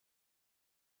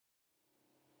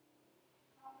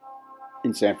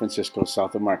In San Francisco's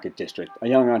South of Market District, a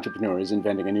young entrepreneur is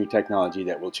inventing a new technology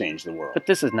that will change the world. But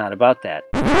this is not about that.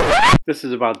 This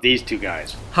is about these two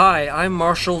guys. Hi, I'm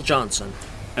Marshall Johnson.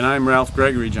 And I'm Ralph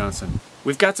Gregory Johnson.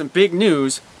 We've got some big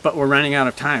news, but we're running out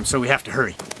of time, so we have to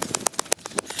hurry.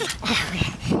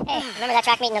 Hey, remember that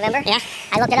track meet in November? Yeah.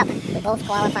 I looked it up. We both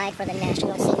qualified for the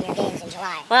National Senior Games in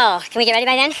July. Well, can we get ready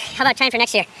by then? How about trying for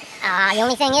next year? The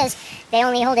only thing is, they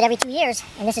only hold it every 2 years,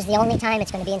 and this is the only time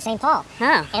it's going to be in St. Paul.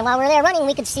 Oh. And while we're there running,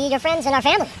 we could see your friends and our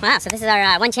family. Wow, so this is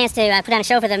our one chance to put on a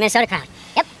show for the Minnesota crowd.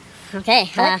 Yep. Okay,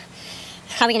 how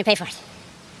are we going to pay for it?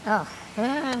 Oh,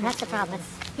 that's the problem.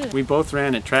 We both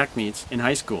ran at track meets in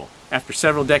high school. After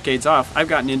several decades off, I've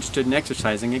gotten interested in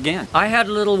exercising again. I had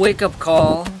a little wake-up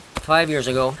call 5 years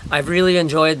ago. I've really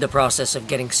enjoyed the process of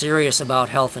getting serious about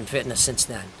health and fitness since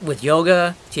then, with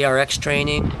yoga, TRX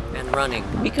training, and running.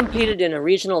 We competed in a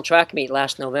regional track meet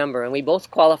last November, and we both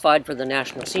qualified for the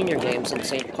National Senior Games in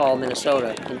St. Paul,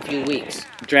 Minnesota in a few weeks.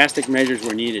 Drastic measures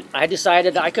were needed. I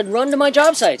decided I could run to my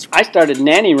job sites. I started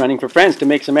nanny running for friends to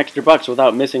make some extra bucks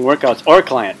without missing workouts or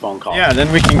client phone calls. Yeah,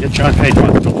 then we can get you on paid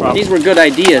one, no problem. These were good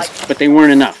ideas, but they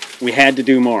weren't enough. We had to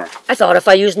do more. I thought if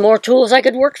I used more tools, I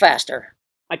could work faster.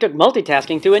 I took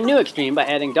multitasking to a new extreme by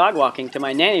adding dog walking to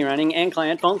my nanny running and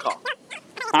client phone calls.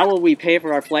 How will we pay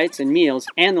for our flights and meals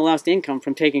and the lost income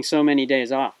from taking so many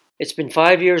days off? It's been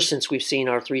 5 years since we've seen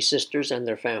our three sisters and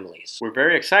their families. We're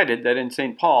very excited that in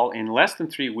St. Paul, in less than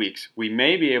 3 weeks, we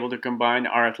may be able to combine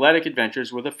our athletic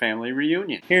adventures with a family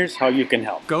reunion. Here's how you can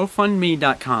help.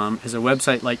 GoFundMe.com is a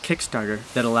website like Kickstarter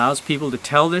that allows people to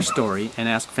tell their story and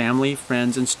ask family,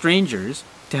 friends, and strangers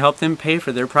to help them pay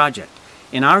for their project.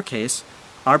 In our case,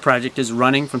 our project is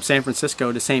running from San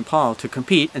Francisco to St. Paul to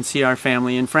compete and see our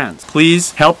family and friends.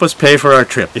 Please help us pay for our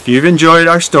trip. If you've enjoyed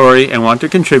our story and want to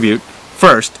contribute,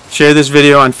 first, share this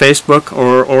video on Facebook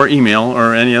or email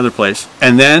or any other place,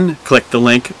 and then click the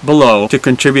link below to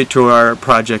contribute to our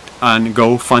project on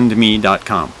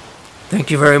GoFundMe.com. Thank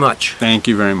you very much. Thank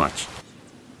you very much.